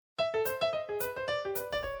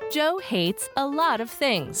Joe hates a lot of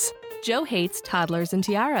things. Joe hates toddlers and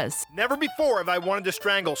tiaras. Never before have I wanted to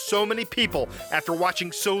strangle so many people after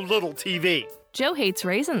watching so little TV. Joe hates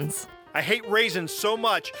raisins. I hate raisins so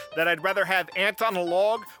much that I'd rather have ants on a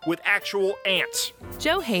log with actual ants.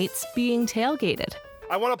 Joe hates being tailgated.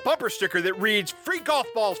 I want a bumper sticker that reads, "Free golf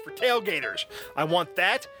balls for tailgaters." I want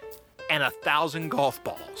that and 1,000 golf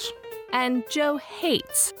balls. And Joe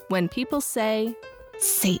hates when people say,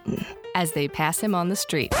 Satan, as they pass him on the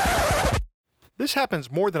street. This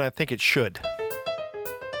happens more than I think it should.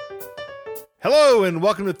 Hello and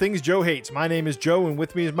welcome to Things Joe Hates. My name is Joe and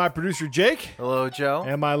with me is my producer Jake. Hello, Joe.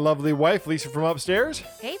 And my lovely wife Lisa from upstairs.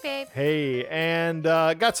 Hey, babe. Hey, and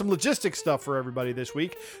got some logistics stuff for everybody this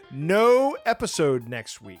week. No episode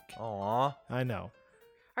next week. Aw. I know.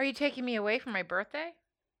 Are you taking me away for my birthday?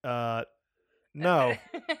 No.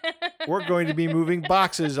 We're going to be moving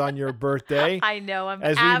boxes on your birthday. I know. I'm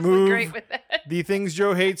as we absolutely move great with that. the Things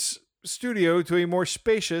Joe Hates studio to a more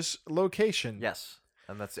spacious location. Yes.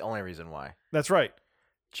 And that's the only reason why. That's right.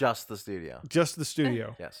 Just the studio. Just the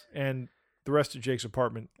studio. Yes. And the rest of Jake's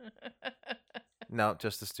apartment. No,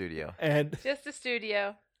 just the studio. And Just the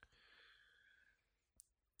studio.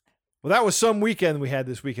 well, that was some weekend we had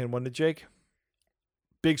this weekend, wasn't it, Jake?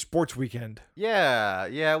 Big sports weekend. Yeah,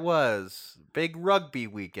 it was. Big rugby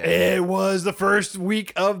weekend. It was the first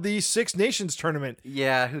week of the Six Nations tournament.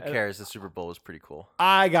 Yeah, who cares? The Super Bowl was pretty cool.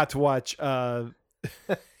 I got to watch.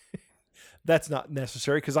 That's not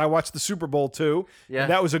necessary because I watched the Super Bowl too. Yeah.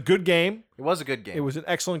 And that was a good game. It was a good game. It was an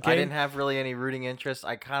excellent game. I didn't have really any rooting interest.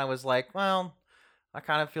 I kind of was like, well, I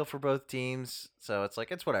kind of feel for both teams. So it's like,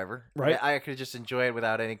 it's whatever. Right. I could just enjoy it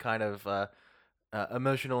without any kind of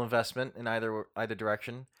emotional investment in either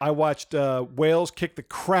direction. I watched Wales kick the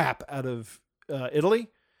crap out of Italy.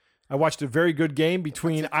 I watched a very good game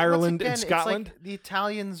between Ireland and Scotland. It's like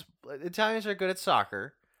the Italians are good at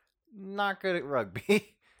soccer, not good at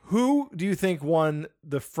rugby. Who do you think won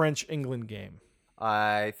the French-England game?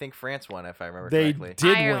 I think France won, if I remember They correctly.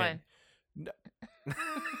 did Ireland. win.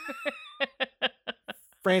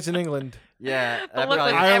 France and England. Yeah, But look,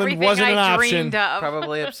 probably, like Ireland everything wasn't I an option. dreamed of.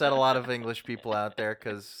 probably upset a lot of English people out there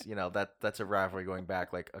because that's a rivalry going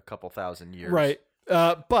back like a couple thousand years. Right.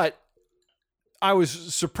 But I was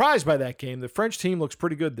surprised by that game. The French team looks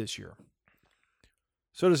pretty good this year.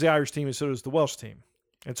 So does the Irish team and so does the Welsh team.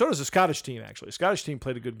 And so does the Scottish team, actually. The Scottish team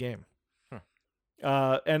played a good game.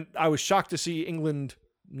 And I was shocked to see England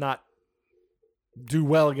not do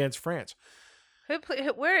well against France.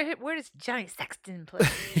 Where does Johnny Sexton play?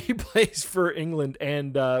 He plays for England,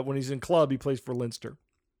 and when he's in club, he plays for Leinster.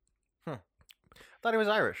 Thought he was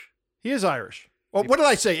Irish. He is Irish. Oh, what did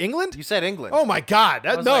I say? England? You said England. Oh, my God.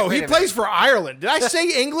 I was No, like, wait he a plays minute. for Ireland. Did I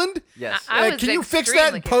say England? Yes. I was Can you fix that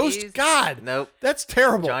in extremely post? confused. God. Nope. That's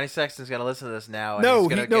terrible. Johnny Sexton's gonna listen to this now. And No,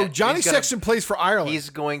 he's gonna Johnny he's gonna- Sexton plays for Ireland. He's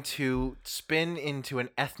going to spin into an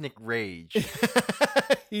ethnic rage.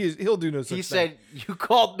 He'll do no such He thing. said, "You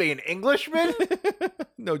called me an Englishman."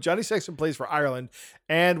 No, Johnny Sexton plays for Ireland,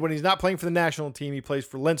 and when he's not playing for the national team, he plays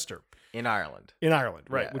for Leinster In Ireland. in Ireland,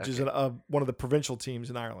 right? Yeah, which is okay. one of the provincial teams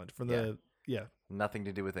in Ireland. From the Nothing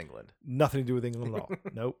to do with England. nothing to do with England at all.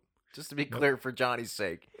 Nope. Just to be clear, for Johnny's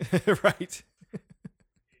sake. Right.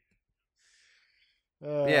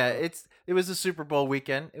 Yeah, it was a Super Bowl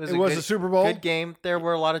weekend. It was a Super Bowl. Good game. There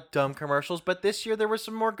were a lot of dumb commercials, but this year there were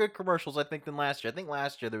some more good commercials, I think, than last year. I think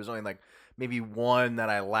last year there was only like maybe one that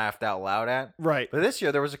I laughed out loud at. Right. But this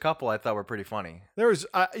year there was a couple I thought were pretty funny. There was,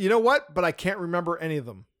 you know what? But I can't remember any of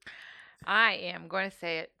them. I am going to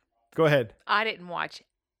say it. Go ahead. I didn't watch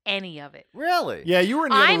any of it. Really? Yeah, you were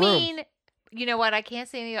in the other I room. mean, you know what? I can't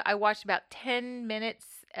say any. I watched about 10 minutes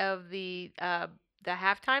of the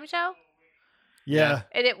halftime show, Yeah,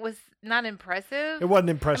 and it was not impressive. it wasn't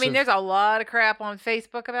impressive. I mean, there's a lot of crap on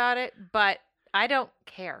Facebook about it, but I don't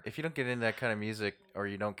care. If you don't get into that kind of music or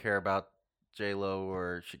you don't care about J-Lo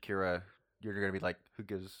or Shakira, you're going to be like, who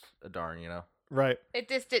gives a darn, you know? right. It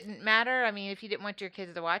just didn't matter. I mean, if you didn't want your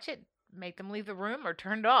kids to watch it, make them leave the room or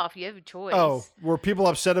turn it off. You have a choice. Oh, were people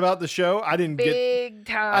upset about the show? I didn't get. Big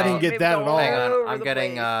time. I didn't get It that was at all. Hang on. over I'm the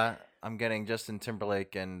getting place. I'm getting Justin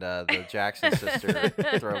Timberlake and the Jackson sister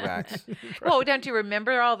throwbacks. Well, don't you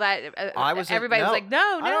remember all that? Everybody was like,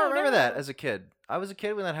 no, I don't remember no. that as a kid. I was a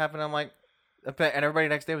kid when that happened. I'm like, and everybody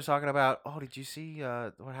next day was talking about, oh, did you see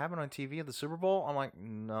what happened on TV at the Super Bowl? I'm like,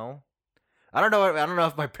 no. I don't know. I don't know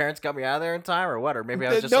if my parents got me out of there in time or what, or maybe I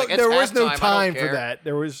was just like, it's there was no halftime, I don't time for care. that.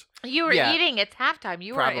 There was. You were Yeah. eating. It's halftime.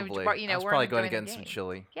 You Probably. were, you know, I was weren't probably going to enjoying get the some game.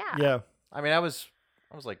 chili. Yeah. Yeah. I mean, I was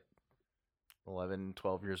like 11,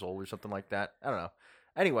 12 years old or something like that. I don't know.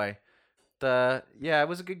 Anyway, it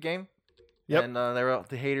was a good game. Yep. And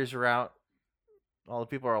the haters are out. All the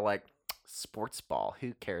people are like, sports ball.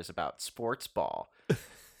 Who cares about sports ball?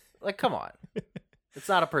 Like, come on. It's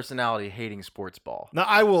not a personality hating sports ball. Now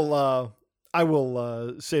I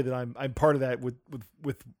will say that I'm part of that with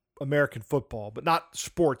American football, but not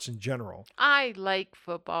sports in general. I like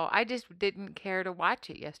football. I just didn't care to watch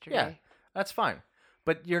it yesterday. Yeah, that's fine.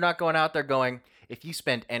 But you're not going out there going, if you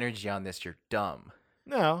spend energy on this, you're dumb.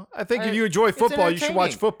 No, I think if you enjoy football, you should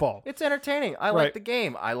watch entertaining. football. It's entertaining. I Right. like the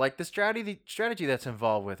game. I like the strategy that's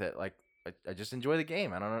involved with it. Like, I just enjoy the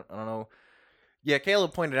game. I don't know. Yeah,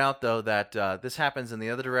 Caleb pointed out though that this happens in the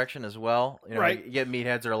other direction as well. You know, Right. you get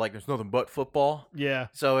meatheads that are like, there's nothing but football. Yeah.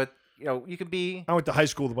 So you can be, I went to high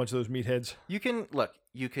school with a bunch of those meatheads. you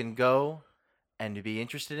can go and be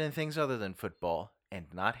interested in things other than football and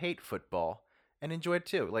not hate football and enjoy it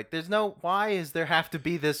too. Like, why is there have to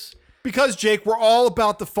be this? Because, Jake, we're all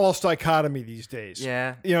about the false dichotomy these days.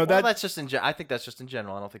 Yeah, You know, well, that's just I think that's just in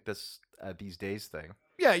general. I don't think that's these days thing.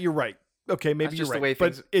 Yeah, you're right. Okay, maybe That's you're just the right. way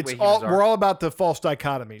But things- it's way all humans are. we're all about the false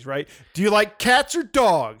dichotomies, right? Do you like cats or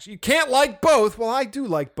dogs? You can't like both. Well, I do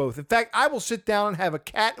like both. In fact, I will sit down and have a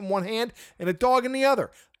cat in one hand and a dog in the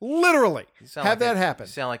other. Literally. You sound Have like that happen.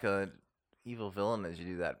 You sound like an evil villain as you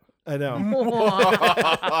do that. I know.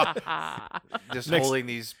 Just Next- holding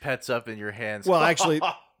these pets up in your hands. Well, actually,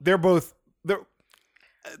 they're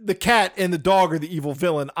the cat and the dog are the evil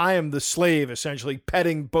villain. I am the slave, essentially,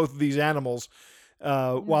 petting both of these animals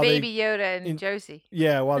while Baby they Yoda and in- Josie.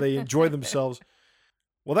 while they enjoy themselves.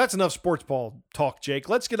 Well, that's enough sports ball talk, Jake.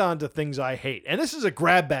 Let's get on to things I hate. And this is a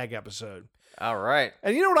grab bag episode. All right.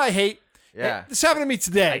 And you know what I hate? Yeah. This happened to me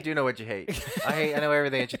today. I do know what you hate. I know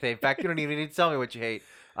everything that you hate. In fact, you don't even need to tell me what you hate.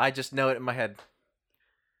 I just know it in my head.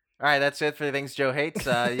 All right, that's it for the things Joe hates.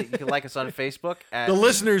 You can like us on Facebook. The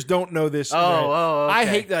listeners don't know this. Oh, okay. I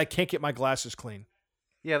hate that I can't get my glasses clean.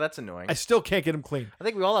 Yeah, that's annoying. I still can't get them clean. I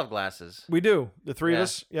think we all have glasses. We do. The three of Yeah.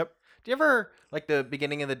 us. Yep. Do you ever, like the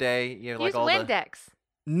beginning of the day, you know, Use like all the... Windex.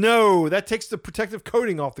 No, that takes the protective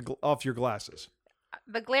coating off your glasses.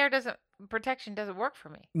 The protection doesn't work for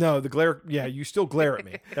me. No, the glare. Yeah, you still glare at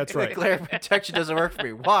me. That's right. Glare protection doesn't work for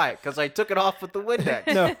me. Why? Because I took it off with the Windex.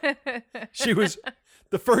 No, she was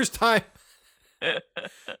the first time.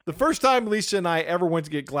 The first time Lisa and I ever went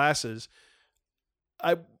to get glasses,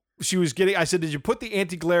 I said, "Did you put the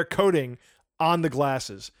anti-glare coating on the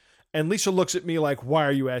glasses?" And Lisa looks at me like, "Why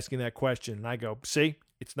are you asking that question?" And I go, "See,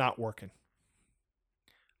 it's not working."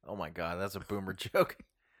 Oh my God, that's a boomer joke.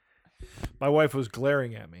 My wife was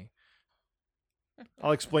glaring at me.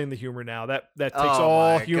 I'll explain the humor now. That takes Oh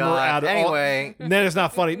all my humor God. out of Anyway. all. Then it's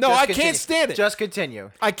not funny. No, Just I continue. can't stand it. Just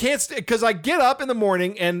continue. I can't stand because I get up in the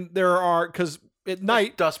morning and because at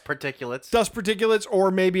night Dust particulates. dust particulates, or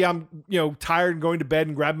maybe I'm tired and going to bed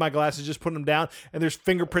and grab my glasses, just putting them down, and there's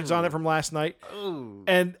fingerprints on it from last night, Ooh.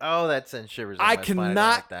 and Oh, that sends shivers down I my spine. don't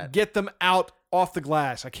cannot like that. get them out off the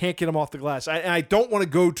glass. I can't get them off the glass. And I don't want to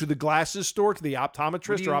go to the glasses store, to the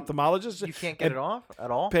optometrist or ophthalmologist. You can't get it off at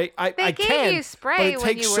all? Pay. I They gave can, you spray but it when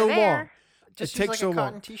takes you were so there. long. Just It use takes like so a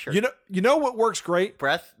cotton long. t-shirt. You know what works great?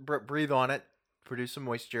 Breathe on it. Produce some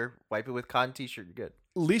moisture. Wipe it with cotton t-shirt. You're good.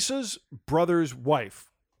 Lisa's brother's wife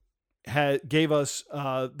gave us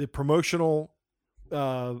the promotional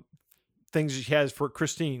things she has for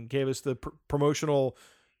Christine. Gave us the promotional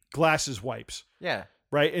glasses wipes, Yeah.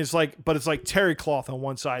 right? And it's like terry cloth on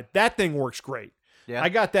one side. That thing works great. Yeah. I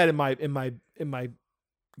got that in my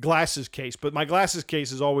glasses case, but my glasses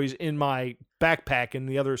case is always in my backpack in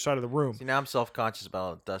the other side of the room. See, now I'm self-conscious about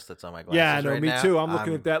all the dust that's on my glasses. Yeah, I know. right me now. too. I'm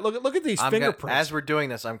looking at that. Look at these fingerprints. As we're doing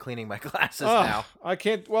this, I'm cleaning my glasses Oh, now. I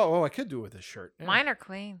can't. Well, I could do it with this shirt. Yeah. Mine are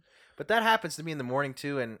clean. But that happens to me in the morning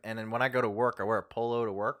too, and then when I go to work, I wear a polo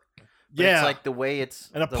to work. But Yeah. it's like the way it's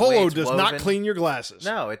And a the way polo it's does not woven. clean your glasses.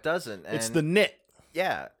 No, it doesn't. It's And the knit.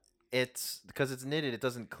 yeah, it's because it's knitted. It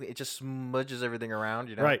doesn't clean. It just smudges everything around.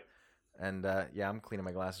 You know. Right. And yeah, I'm cleaning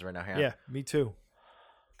my glasses right now. Yeah, me too.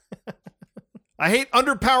 I hate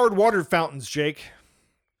underpowered water fountains, Jake.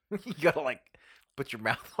 You gotta like put your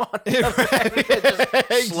mouth on. Just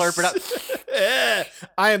Slurp it up.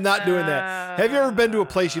 I am not doing that. Have you ever been to a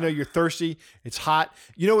place you're thirsty, it's hot?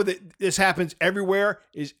 You know what this happens everywhere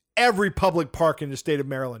is every public park in the state of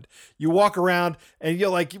Maryland. You walk around and you're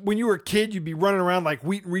like, when you were a kid, you'd be running around like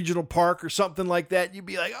Wheaton Regional Park or something like that. You'd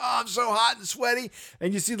be like, oh, I'm so hot and sweaty.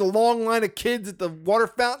 And you see the long line of kids at the water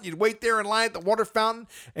fountain. You'd wait there in line at the water fountain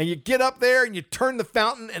and you get up there and you turn the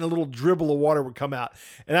fountain and a little dribble of water would come out.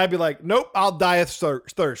 And I'd be like, nope, I'll die of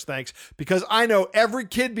thirst, thanks. Because I know every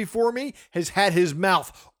kid before me has had his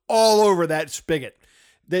mouth all over that spigot.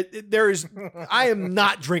 I am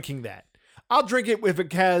not drinking that. I'll drink it if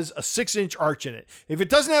it has a 6-inch arch in it. If it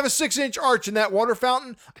doesn't have a 6-inch arch in that water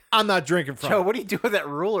fountain, I'm not drinking from Joe, it. what do you do with that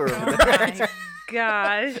ruler over Oh there? my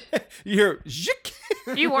gosh. You hear, zhick.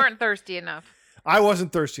 You weren't thirsty enough. I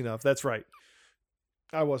wasn't thirsty enough. That's right.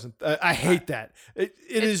 I wasn't. I hate that. It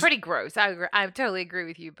It's is pretty gross. I totally agree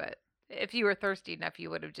with you, but if you were thirsty enough, you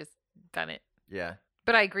would have just done it. Yeah.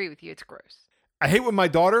 But I agree with you. It's gross. I hate when my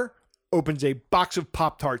daughter opens a box of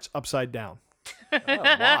Pop-Tarts upside down.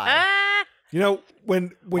 why? You know,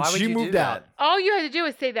 when Why would she you do moved that? out, All you had to do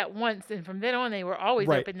was say that once, and from then on, they were always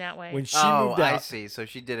Right. open that way. when she Oh, moved I out, see. So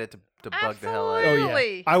she did it to bug the hell out of oh you.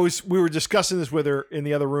 yeah, Absolutely. we were discussing this with her in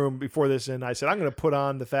the other room before this, and I said I'm going to put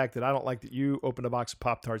on the fact that I don't like that you open a box of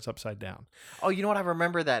Pop-Tarts upside down. Oh, you know what? I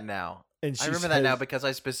remember that now. And she I remember that now says- because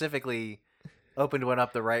I specifically opened one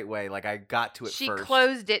up the right way. Like I got to it She first.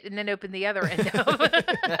 closed it and then opened the other end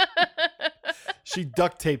up. she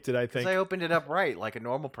duct taped it. I Because think. I opened it up right, like a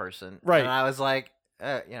normal person. Right. And I was like,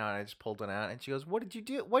 and I just pulled one out, and she goes, "What did you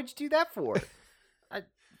do? What did you do that for?" I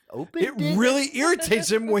opened It it. really irritates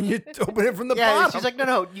him when you open it from the Yeah. bottom. She's like,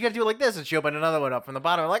 "No, you got to do it like this," and she opened another one up from the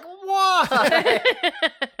bottom. I'm like, "Why?"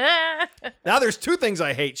 Now there's two things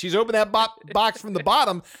I hate. She's opened that box from the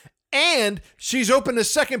bottom, and she's opened the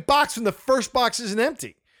second box when the first box isn't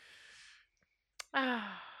empty.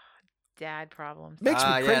 Dad problems. Makes me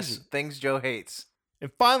crazy. Yes, things Joe hates.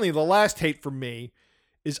 And finally, the last hate for me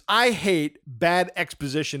is I hate bad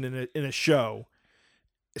exposition in a show,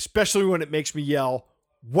 especially when it makes me yell,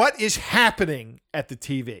 "What is happening?" at the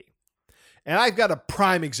TV. And I've got a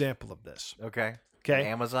prime example of this. Okay. Okay.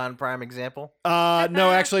 Amazon Prime example.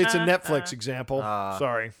 No, actually, it's a Netflix example.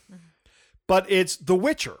 Sorry. But it's The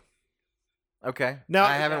Witcher. Okay. Now-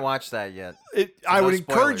 I haven't watched that yet. I no would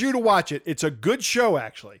encourage spoilers. you to watch it. It's a good show,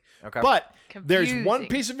 actually. Okay. But there's one Confusing.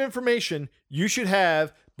 piece of information you should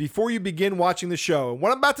have before you begin watching the show. And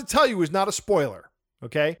what I'm about to tell you is not a spoiler,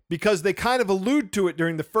 okay? Because they kind of allude to it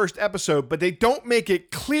during the first episode, but they don't make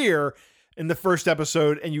it clear in the first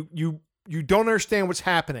episode, and you don't understand what's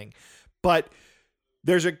happening. But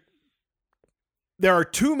there are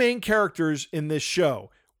two main characters in this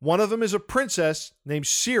show. One of them is a princess named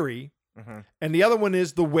Ciri, Mhm. and the other one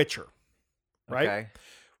is the Witcher, right? Okay.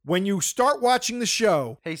 When you start watching the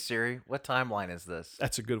show, Hey Siri, what timeline is this?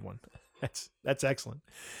 that's a good one. That's excellent.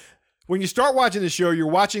 When you start watching the show, you're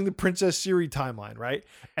watching the Princess Ciri timeline, right?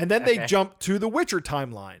 And then they Okay. jump to the Witcher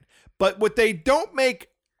timeline. But what they don't make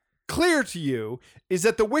clear to you is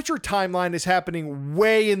that the Witcher timeline is happening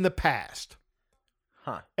way in the past.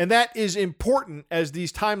 Huh. And that is important as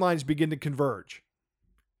these timelines begin to converge.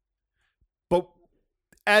 But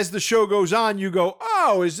as the show goes on, you go,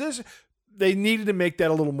 "Oh, is this?" They needed to make that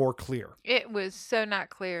a little more clear. It was so not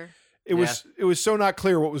clear. It was so not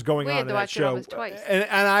clear what was going We on had in to that watch it show. almost twice. And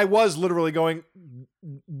I was literally going,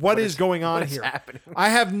 what is going on What is here? happening? I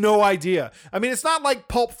have no idea. I mean, it's not like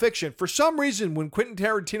Pulp Fiction. For some reason, when Quentin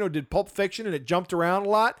Tarantino did Pulp Fiction and it jumped around a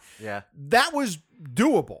lot, Yeah. that was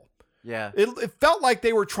doable. Yeah. It felt like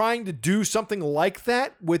they were trying to do something like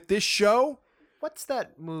that with this show. What's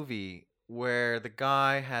that movie where the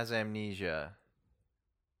guy has amnesia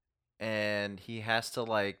and he has to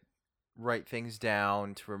like write things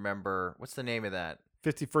down to remember? What's the name of that?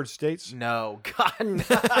 51st States. No, God, no,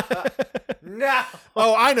 no,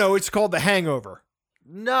 Oh, I know. It's called The Hangover.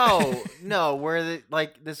 no, no. Where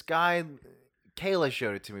like this guy, Kayla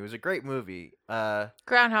showed it to me. It was a great movie.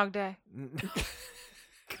 Groundhog Day.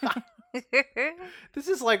 This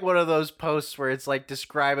is like one of those posts where it's like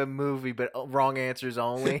describe a movie but wrong answers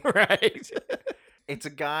only. Right. It's a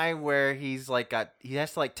guy where he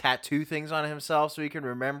has to like tattoo things on himself so he can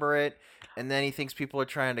remember it, and then he thinks people are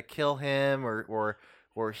trying to kill him or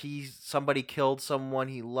somebody killed someone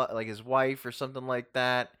like his wife or something like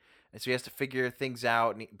that, and so he has to figure things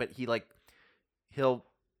out. But he'll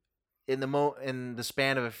in the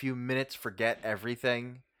span of a few minutes forget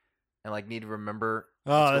everything and like need to remember.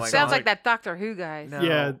 Oh, what's that going Sounds on. like that Doctor Who guy. No.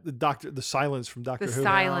 Yeah, the silence from Doctor The Who.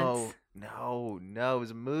 silence. No, it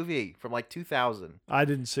was a movie from like 2000. I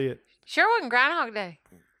didn't see it. Sure wasn't Groundhog Day.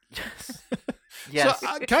 Yes. Yes.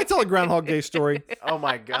 So, can I tell a Groundhog Day story? Oh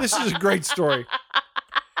my god. This is a great story.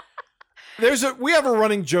 We have a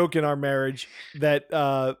running joke in our marriage that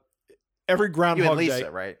every you and Groundhog Lisa, Day.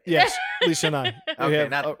 right? Yes, Lisa and I. We Okay,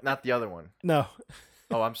 have- not the other one. no.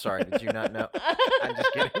 Oh, I'm sorry. Did you not know? I'm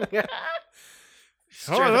just kidding.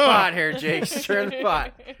 Stir Oh, the no. pot here, Jake. Stir the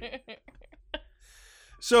pot.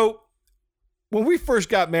 So when we first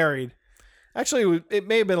got married, actually it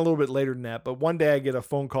may have been a little bit later than that, but one day I get a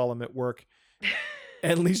phone call. I'm at work,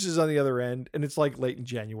 and Lisa's on the other end, and it's like late in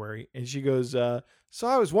January, and she goes, "So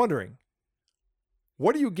I was wondering,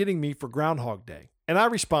 what are you getting me for Groundhog Day?" And I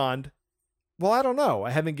respond, Well, I don't know.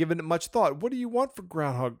 I haven't given it much thought. What do you want for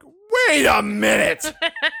Groundhog? Wait a minute.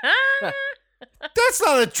 That's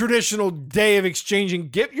not a traditional day of exchanging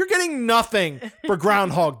gifts. You're getting nothing for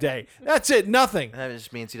Groundhog Day. That's it. Nothing. That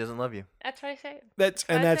just means he doesn't love you. That's what I say. That's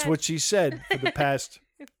I said. what she said for the past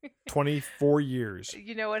 24 years.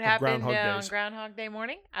 You know what Of happened Groundhog on Days. Groundhog Day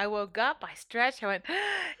morning? I woke up, I stretched, I went,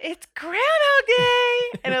 it's Groundhog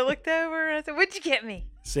Day! And I looked over and I said, what'd you get me?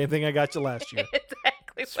 Same thing I got you last year.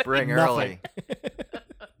 Exactly. Spring Nothing. early.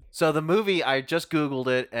 So the movie, I just Googled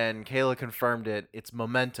it and Kayla confirmed it. It's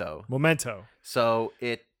Memento. Memento. So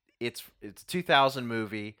it's a 2000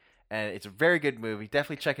 movie and it's a very good movie.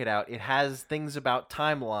 Definitely check it out. It has things about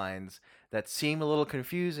timelines that seem a little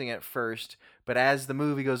confusing at first, but as the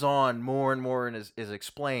movie goes on, more and more is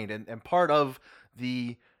explained. And part of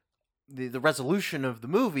the resolution of the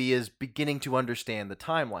movie is beginning to understand the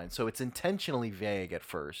timeline. So it's intentionally vague at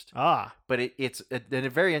first, Ah. but it's a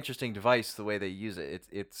very interesting device the way they use it.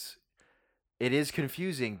 It is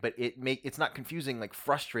confusing, but it's not confusing like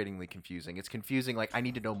frustratingly confusing. It's confusing like I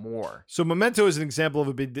need to know more. So Memento is an example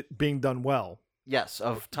of it being done well. Yes,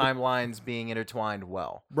 of timelines being intertwined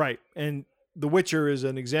well. Right. And The Witcher is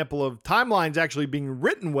an example of timelines actually being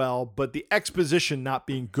written well, but the exposition not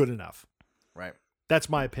being good enough. Right. That's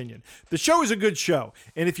my opinion. The show is a good show.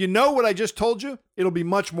 And if you know what I just told you, it'll be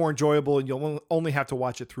much more enjoyable and you'll only have to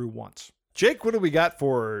watch it through once. Jake, what do we got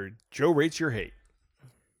for Joe Rates Your Hate?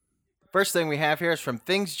 First thing we have here is from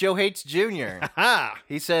Things Joe Hates Jr. Ah.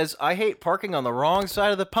 He says, I hate parking on the wrong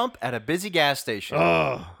side of the pump at a busy gas station.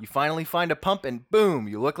 Oh. You finally find a pump and boom,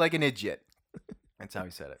 you look like an idiot. That's how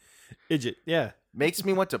he said it. Idiot. Yeah. Makes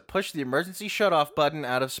me want to push the emergency shutoff button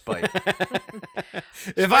out of spite.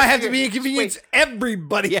 If I have to be inconvenienced,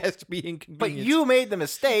 everybody has to be inconvenienced. But you made the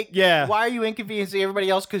mistake. Yeah. Why are you inconveniencing everybody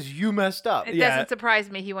else? Because you messed up. It Yeah. doesn't surprise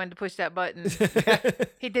me he wanted to push that button.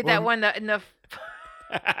 He did that one in the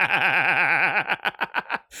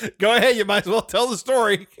Go ahead. You might as well tell the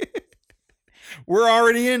story. We're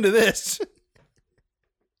already into this.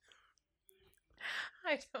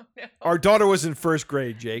 I don't know. Our daughter was in first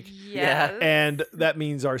grade, Jake. Yes. And that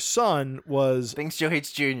means our son was Things Joe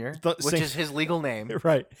Hates Jr., which same- is his legal name.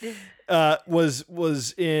 right.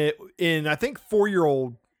 Was in I think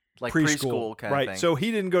 4-year-old Like preschool, kind right? of thing. So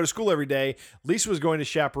he didn't go to school every day. Lisa was going to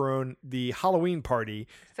chaperone the Halloween party.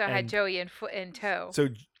 So I had and- Joey in tow. So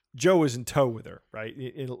Joe was in tow with her, right?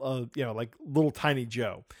 Like little tiny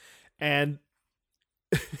Joe, and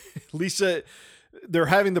Lisa. They're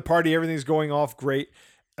having the party. Everything's going off great.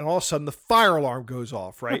 And all of a sudden the fire alarm goes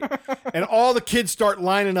off, right? And all the kids start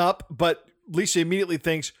lining up. But Lisa immediately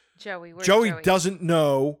thinks Joey, where's Joey Joey? doesn't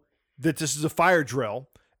know that this is a fire drill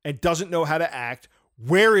and doesn't know how to act.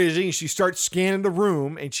 Where is he? And she starts scanning the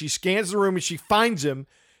room and she scans the room and she finds him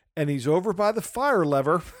and he's over by the fire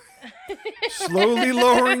lever, slowly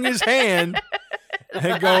lowering his hand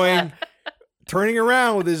and turning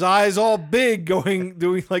around with his eyes all big,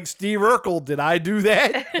 doing like Steve Urkel. Did I do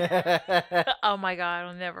that? Oh my God,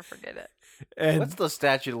 I'll never forget it. And What's the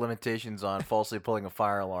statute of limitations on falsely pulling a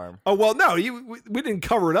fire alarm? oh well, no, we didn't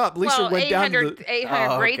cover it up. Lisa Well, went down to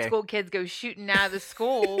 800 Oh, grade okay. school kids go shooting out of the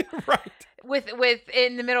school the right. with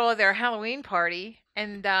in the middle of their Halloween party,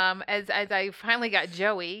 and as I finally got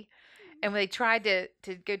Joey, and they tried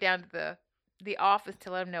to go down to the office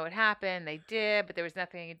to let them know what happened. They did, but there was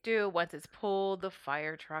nothing they could do. Once it's pulled, the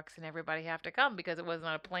fire trucks and everybody have to come because it was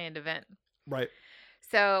not a planned event. Right.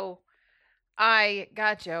 So I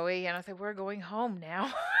got Joey, and I said, we're going home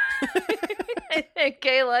now. And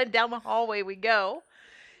Kayla, down the hallway we go.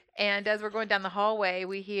 And as we're going down the hallway,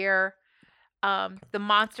 we hear the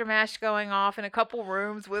Monster Mash going off in a couple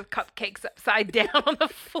rooms with cupcakes upside down on the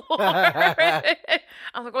floor.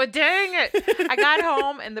 I'm like, well, dang it. I got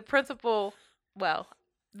home, and the principal,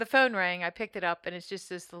 the phone rang. I picked it up, and it's just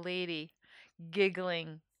this lady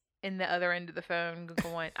giggling in the other end of the phone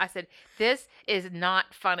going, I said, this is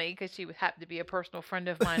not funny, because she happened to be a personal friend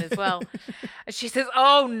of mine as well. And she says,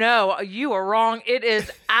 oh no, you are wrong. It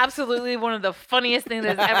is absolutely one of the funniest things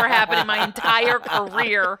that's ever happened in my entire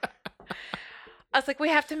career. I was like, we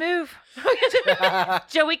have to move.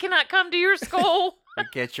 Joey cannot come to your school. We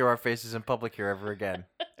can't show our faces in public here ever again.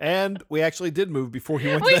 And we actually did move before he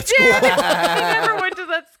went We to that did. school. We never went to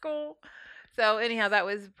that school. So anyhow, that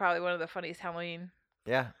was probably one of the funniest Halloween.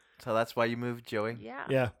 Yeah. So that's why you moved, Joey. Yeah.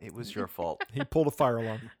 Yeah, It was your fault. he pulled a fire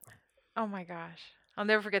alarm. Oh my gosh. I'll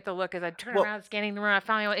never forget the look as I turned Well- around scanning the room. I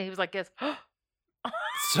finally went, and he was like this.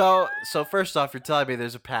 So first off, you're telling me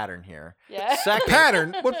there's a pattern here. Yeah. Second,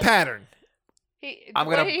 Pattern? What pattern? I'm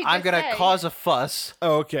gonna cause a fuss.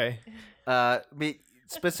 Oh, okay.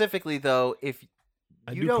 Specifically though, if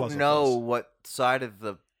I you do don't cause a know fuss. what side of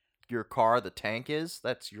the your car the tank is,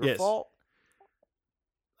 that's your Yes. fault.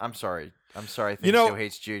 I'm sorry. Things Joe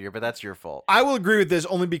hates Junior, but that's your fault. I will agree with this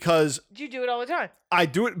only because You do it all the time. I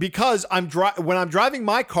do it because when I'm driving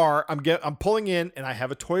my car, I'm pulling in and I have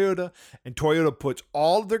a Toyota, and Toyota puts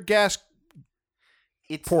all of their gas.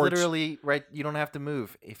 It's ports. literally right. You don't have to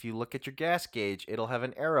move. If you look at your gas gauge, it'll have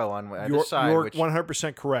an arrow on either You're side. Which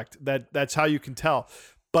 100% correct. That's how you can tell.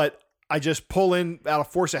 But I just pull in out of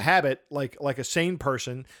force of habit, like a sane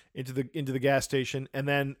person, into the gas station, and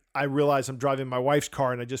then I realize I'm driving my wife's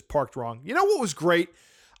car and I just parked wrong. You know what was great?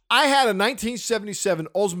 I had a 1977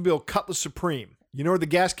 Oldsmobile Cutlass Supreme. You know where the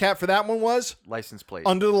gas cap for that one was? license plate.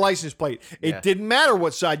 Under the license plate. It Yeah. didn't matter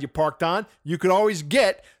what side you parked on. You could always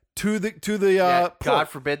get to the God port.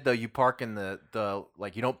 forbid though, you park in the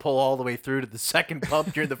like you don't pull all the way through to the second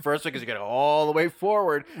pump during the first one because you got to go all the way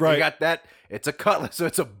forward. Right. You got that. It's a Cutlass, so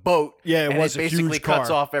it's a boat. Yeah, it and was a basically huge cuts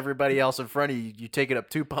car. off everybody else in front of you. You take it up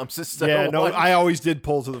 2 pumps instead Yeah, of no, one. I always did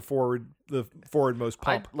pull to the forwardmost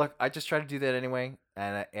pump. I just try to do that anyway.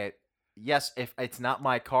 And yes, if it's not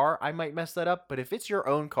my car, I might mess that up. But if it's your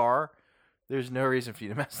own car, there's no reason for you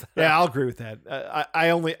to mess that up. Yeah, I'll agree with that.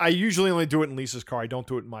 I usually only do it in Lisa's car. I don't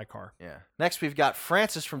do it in my car. Yeah. Next, we've got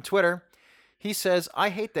Francis from Twitter. He says, I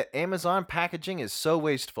hate that Amazon packaging is so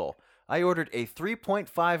wasteful. I ordered a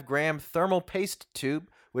 3.5 gram thermal paste tube,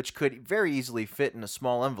 which could very easily fit in a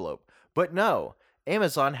small envelope. But no,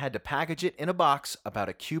 Amazon had to package it in a box about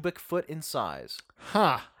a cubic foot in size.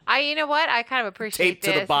 Huh. You know what? I kind of appreciate Taped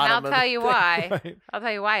to the this. bottom And of I'll tell the you thing. why. Right. I'll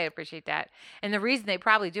tell you why I appreciate that. And the reason they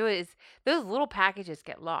probably do it is those little packages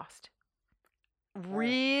get lost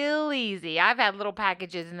real easy. I've had little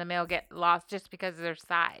packages in the mail get lost just because of their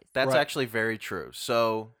size. That's Right. actually very true.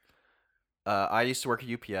 So I used to work at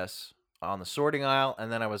UPS on the sorting aisle,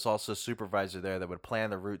 and then I was also a supervisor there that would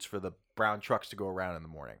plan the routes for the brown trucks to go around in the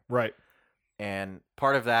morning. Right. And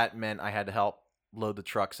part of that meant I had to help load the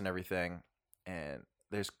trucks and everything. And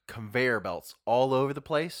there's conveyor belts all over the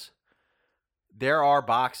place. There are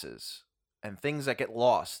boxes and things that get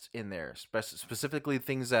lost in there, specifically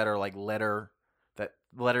things that are like letter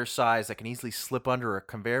size that can easily slip under a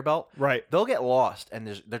conveyor belt. Right. They'll get lost and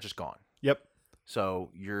they're just gone. Yep. So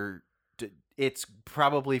it's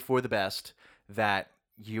probably for the best that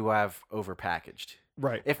you have overpackaged.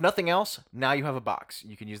 Right. If nothing else, now you have a box.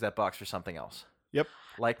 You can use that box for something else. Yep.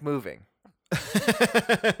 Like moving.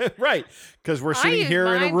 Right. Because we're I sitting use here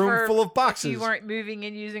in a mine room for full of If boxes. you weren't moving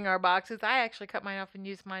and using our boxes, I actually cut mine off and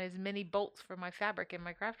used mine as mini bolts for my fabric in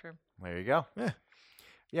my craft room. There you go. Yeah.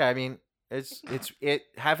 Yeah, I mean, it's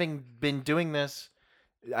having been doing this,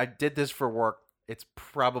 I did this for work. It's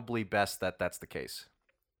probably best that that's the case.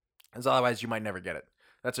 Because otherwise you might never get it.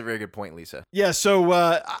 That's a very good point, Lisa. Yeah, so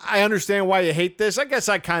I understand why you hate this. I guess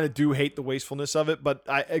I kind of do hate the wastefulness of it, but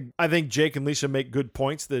I think Jake and Lisa make good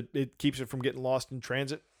points that it keeps it from getting lost in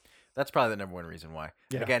transit. That's probably the number one reason why.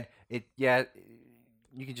 Yeah. Again, you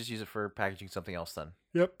can just use it for packaging something else then.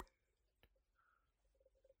 Yep.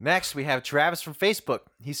 Next, we have Travis from Facebook.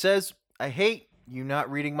 He says, I hate you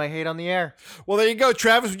not reading my hate on the air. Well, there you go,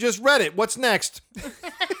 Travis. We just read it. What's next?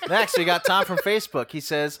 Next, we got Tom from Facebook. He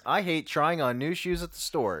says, I hate trying on new shoes at the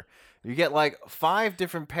store. You get like 5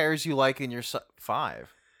 different pairs you like in your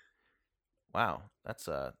 5. Wow. That's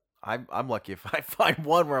I'm lucky if I find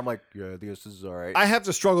one where I'm like, yeah, this is all right. I have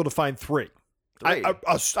to struggle to find 3. 3.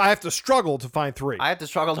 I have to struggle to find 3. I have to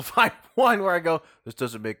struggle to find one where I go, this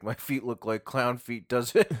doesn't make my feet look like clown feet,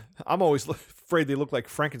 does it? I'm always afraid they look like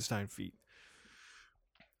Frankenstein feet.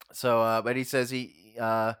 So, but he says you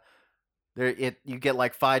get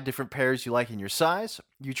like 5 different pairs you like in your size.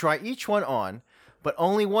 You try each one on, but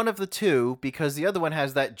only one of the 2 because the other one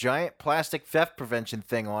has that giant plastic theft prevention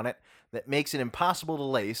thing on it that makes it impossible to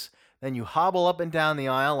lace. Then you hobble up and down the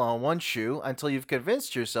aisle on one shoe until you've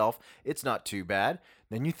convinced yourself it's not too bad.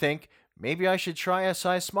 Then you think, maybe I should try a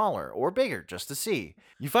size smaller or bigger just to see.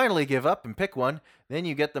 You finally give up and pick one. Then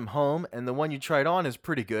you get them home, and the one you tried on is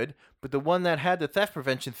pretty good, but the one that had the theft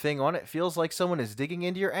prevention thing on it feels like someone is digging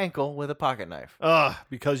into your ankle with a pocket knife.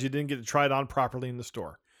 Because you didn't get to try it on properly in the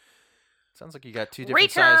store. Sounds like you got 2 different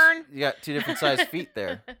Return. size. You got 2 different size feet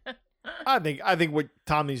there. I think what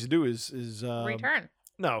Tom needs to do is Return.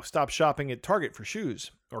 No, stop shopping at Target for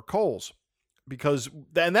shoes or Kohl's, because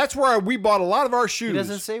and that's where we bought a lot of our shoes. He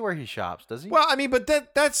doesn't say where he shops, does he? Well, I mean, but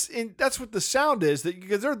that's what the sound is, that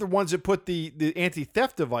because they're the ones that put the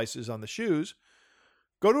anti-theft devices on the shoes.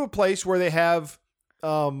 Go to a place where they have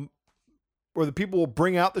where the people will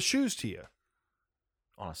bring out the shoes to you,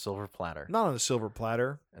 on a silver platter. not on a silver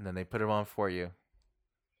platter. And then they put them on for you,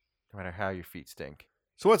 no matter how your feet stink.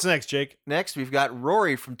 So what's next, Jake? Next, we've got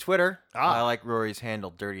Rory from Twitter. Ah. I like Rory's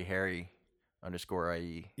handle, Dirty Harry.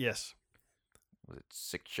 _IE. Yes. Was it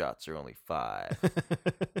 6 shots or only 5?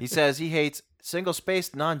 He says he hates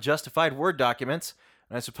single-spaced, non-justified Word documents,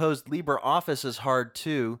 and I suppose LibreOffice is hard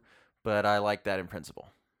too, but I like that in principle.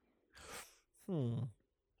 I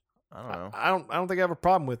don't know. I don't think I have a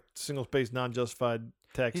problem with single-spaced, non-justified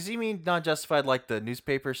text. Does he mean non-justified like the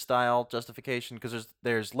newspaper style justification? Because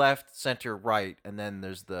there's left, center, right, and then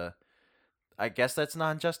there's the. I guess that's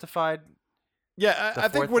non-justified. Yeah, The I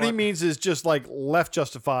think fourth what he one? means is just like left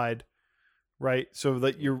justified, right? So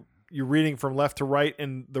that you're reading from left to right,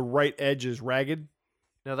 and the right edge is ragged.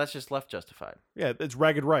 No, that's just left justified. Yeah, it's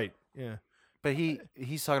ragged right. Yeah. But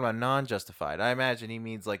he's talking about non-justified. I imagine he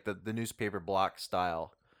means like the newspaper block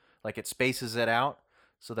style, like it spaces it out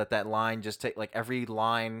so that line just like every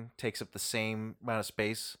line takes up the same amount of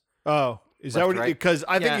space. Oh, is that Left what? to right? Because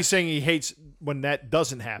I think Yeah. he's saying he hates when that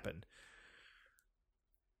doesn't happen.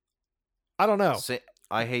 I don't know,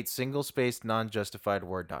 I hate single-spaced, non-justified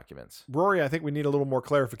Word documents. Rory. I think we need a little more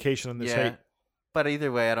clarification on this Yeah, hate. but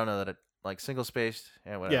either way, I don't know that it like single-spaced.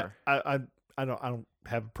 Yeah, whatever. Yeah, I don't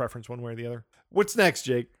have a preference one way or the other. What's next,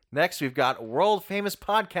 Jake? Next, we've got world-famous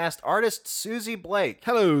podcast artist Susie Blake.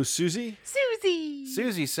 Hello, Susie. Susie.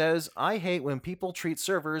 Susie says, I hate when people treat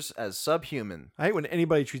servers as subhuman. I hate when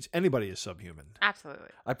anybody treats anybody as subhuman. Absolutely.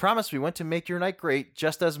 I promise we want to make your night great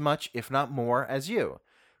just as much, if not more, as you.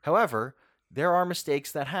 However, there are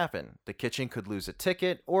mistakes that happen. The kitchen could lose a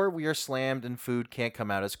ticket, or we are slammed and food can't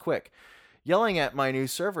come out as quick. Yelling at my new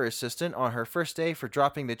server assistant on her first day for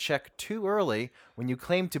dropping the check too early when you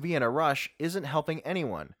claim to be in a rush isn't helping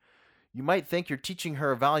anyone. You might think you're teaching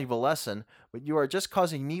her a valuable lesson, but you are just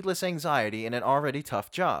causing needless anxiety in an already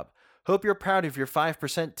tough job. Hope you're proud of your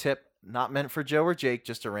 5% tip, not meant for Joe or Jake,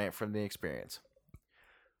 just a rant from the experience.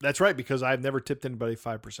 That's right, because I've never tipped anybody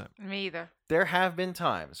 5%. Me either. There have been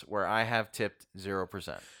times where I have tipped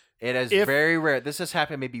 0%. It is If- very rare. This has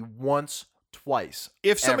happened maybe once, twice.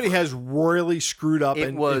 If somebody ever. has royally screwed up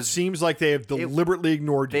and it seems like they have deliberately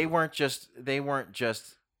ignored They you. weren't just.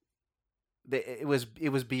 It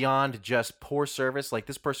was beyond just poor service. Like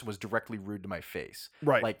this person was directly rude to my face.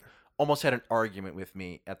 Right. Like almost had an argument with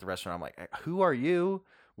me at the restaurant. I'm like, who are you?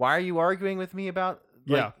 Why are you arguing with me about?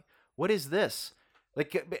 Like, Yeah. What is this?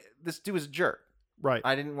 Like this dude was a jerk. Right.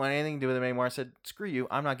 I didn't want anything to do with him anymore. I said, screw you.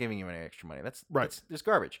 I'm not giving you any extra money. That's Right. It's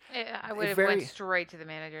garbage. I would have Very- went straight to the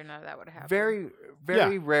manager. None of that would have happened.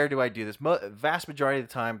 Very rare do I do this. Vast majority of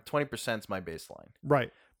the time, 20% is my baseline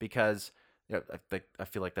Right. because I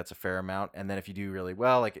feel like that's a fair amount. And then if you do really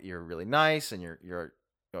well, like you're really nice and you're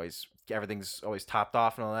always everything's always topped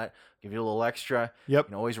off and all that, give you a little extra. Yep.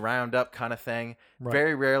 You know, always round up kind of thing. Right.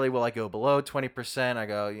 Very rarely will I go below 20%. I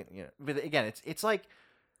go, but again, it's like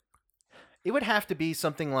it would have to be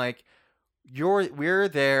something like we're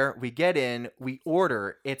there, we get in, we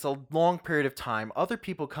order, it's a long period of time, other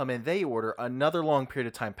people come in, they order, another long period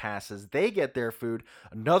of time passes, they get their food,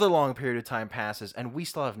 another long period of time passes, and we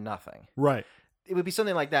still have nothing. Right. It would be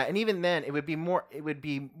something like that. And even then it would be more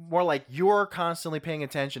like you're constantly paying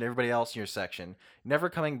attention to everybody else in your section, never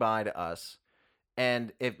coming by to us.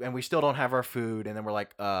 And we still don't have our food, and then we're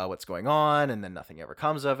like, what's going on? And then nothing ever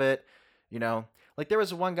comes of it, you know. Like there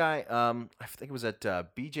was one guy, I think it was at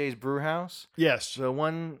BJ's Brew House. Yes. So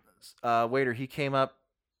one waiter, he came up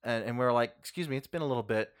and we were like, excuse me, it's been a little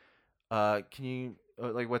bit. Can you,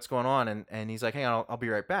 like, what's going on? And he's like, hang on, I'll be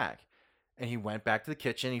right back. And he went back to the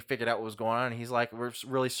kitchen. He figured out what was going on. And he's like, we're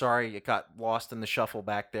really sorry. It got lost in the shuffle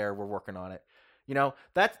back there. We're working on it. You know,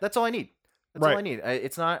 that's all I need. That's all I Right. need.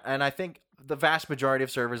 It's not, and I think the vast majority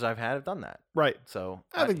of servers I've had have done that. Right. So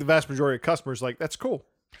I think the vast majority of customers like, that's cool.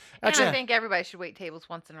 And Actually, I think everybody should wait tables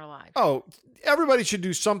once in their lives. oh, everybody should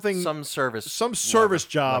do something, some service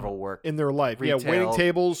job level work. in their life. Yeah, Retail. waiting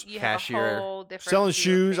tables, You cashier, have a whole different selling view of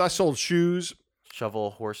shoes. I things. sold shoes.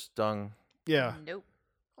 Shovel, horse dung. Yeah. Nope.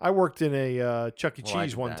 I worked in a Chuck E. Well, I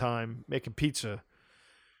Cheese did one that. time making pizza.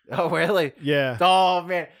 Oh, really? Yeah. Oh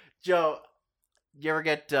man, Joe, you ever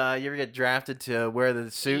get drafted to wear the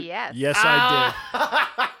suit? Yes. Yes,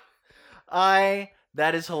 I did.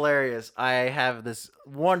 That is hilarious. I have this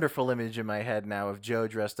wonderful image in my head now of Joe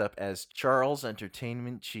dressed up as Charles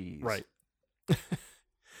Entertainment Cheese. Right.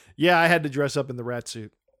 Yeah, I had to dress up in the rat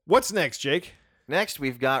suit. What's next, Jake? Next,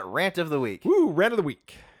 we've got Rant of the Week Woo, rant of the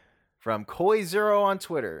week. from Koi0 on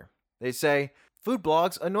Twitter. They say, food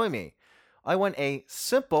blogs annoy me. I want a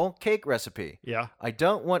simple cake recipe. Yeah. I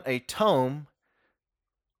don't want a tome.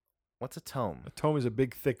 What's a tome? A tome is a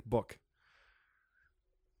big, thick book.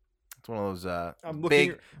 It's one of those I'm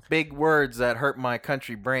looking big words that hurt my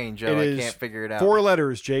country brain, Joe. It I is can't figure it out. 4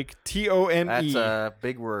 letters, Jake. TOME. That's a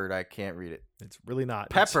big word. I can't read it. It's really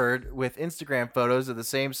not. Peppered with Instagram photos of the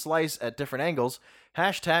same slice at different angles.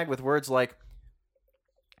 Hashtag with words like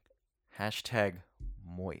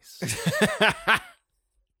 #moist.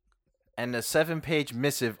 And a 7-page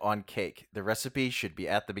missive on cake. The recipe should be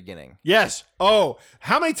at the beginning. Yes. Oh,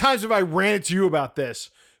 how many times have I ranted to you about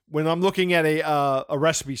this when I'm looking at a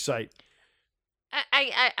recipe site?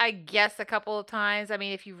 I guess a couple of times. I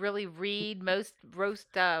mean, if you really read most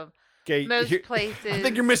Okay, places, I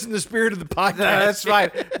think you're missing the spirit of the podcast. No, that's fine.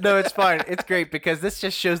 No, it's fine. It's great because this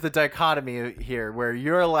just shows the dichotomy here where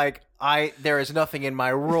you're like, there is nothing in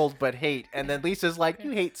my world but hate. And then Lisa's like, you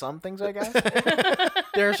hate some things, I guess.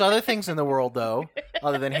 There's other things in the world, though,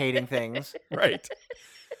 other than hating things. Right.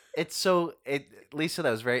 Lisa, that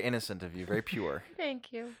was very innocent of you, very pure.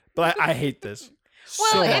 Thank you. But I hate this.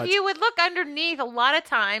 Well, so if much. you would look underneath, a lot of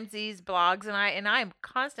times these blogs, and I'm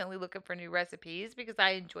constantly looking for new recipes because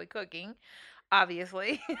I enjoy cooking,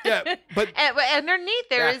 obviously. Yeah, but and underneath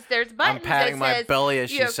there's buttons I'm patting that my says, belly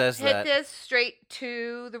as she says hit that. this straight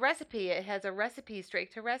to the recipe. It has a recipe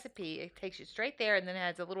straight to recipe. It takes you straight there, and then it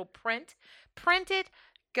has a little print. Print it.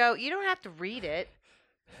 Go. You don't have to read it.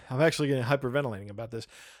 I'm actually getting hyperventilating about this.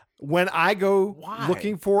 When I go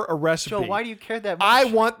looking for a recipe, Joe, why do you care that much? I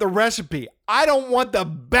want the recipe. I don't want the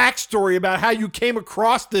backstory about how you came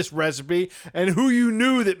across this recipe and who you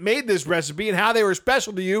knew that made this recipe and how they were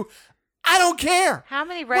special to you. I don't care. How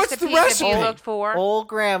many What's the recipes have you recipe? looked for? Old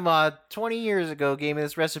grandma 20 years ago gave me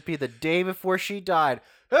this recipe the day before she died.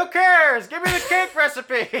 Who cares? Give me the cake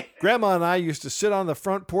recipe. Grandma and I used to sit on the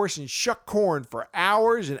front porch and shuck corn for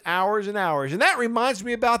hours and hours and hours. And that reminds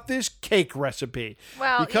me about this cake recipe.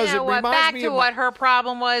 Well, because you know it what? reminds Back me to of what her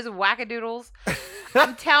problem was, wackadoodles.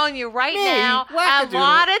 I'm telling you right Me? now,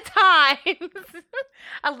 Wackadoodle.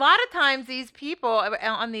 a lot of times these people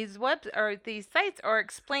on these webs or these sites are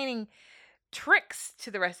explaining tricks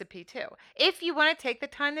to the recipe too. If you want to take the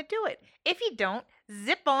time to do it. If you don't,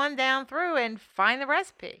 zip on down through and find the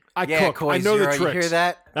recipe. I cook. I know the tricks. You hear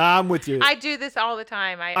that? I'm with you. I do this all the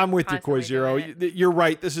time. I'm with you, Koi constantly Zero. doing it. You're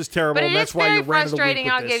right. This is terrible. But and it that's is why very you're rant of the week frustrating,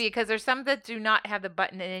 with I'll this. give you, because there's some that do not have the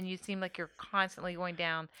button, and then you seem like you're constantly going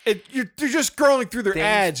down. You're just scrolling through their Things-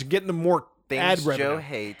 ads and getting them more ad Things revenue. Joe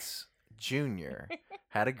Hates Jr.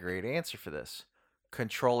 had a great answer for this.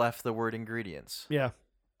 Control F the word ingredients. Yeah.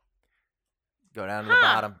 Go down to the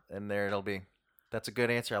bottom, and there it'll be. That's a good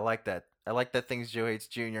answer. I like that. I like that. Things Joe Hates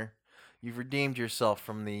Jr. You've redeemed yourself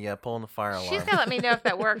from the pulling the fire alarm. She's going to let me know if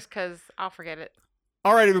that works, because I'll forget it.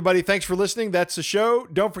 All right, everybody. Thanks for listening. That's the show.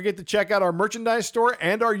 Don't forget to check out our merchandise store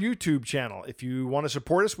and our YouTube channel. If you want to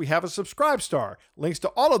support us, we have a Subscribe Star. Links to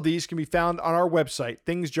all of these can be found on our website,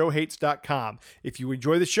 thingsjoehates.com. If you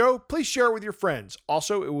enjoy the show, please share it with your friends.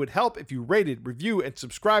 Also, it would help if you rated, review, and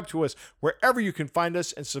subscribe to us wherever you can find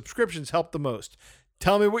us, and subscriptions help the most.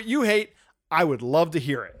 Tell me what you hate. I would love to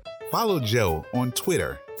hear it. Follow Joe on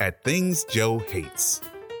Twitter at thingsjoehates.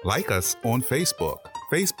 Like us on Facebook,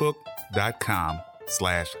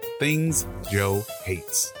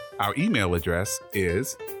 facebook.com/thingsjoehates. Our email address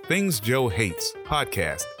is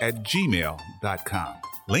thingsjoehatespodcast@gmail.com.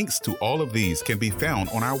 Links to all of these can be found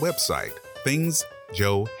on our website,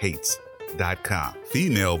 thingsjoehates.com.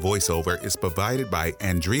 Female voiceover is provided by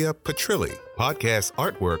Andrea Petrilli. Podcast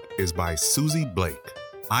artwork is by Susie Blake.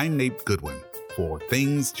 I'm Nate Goodwin for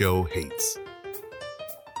Things Joe Hates.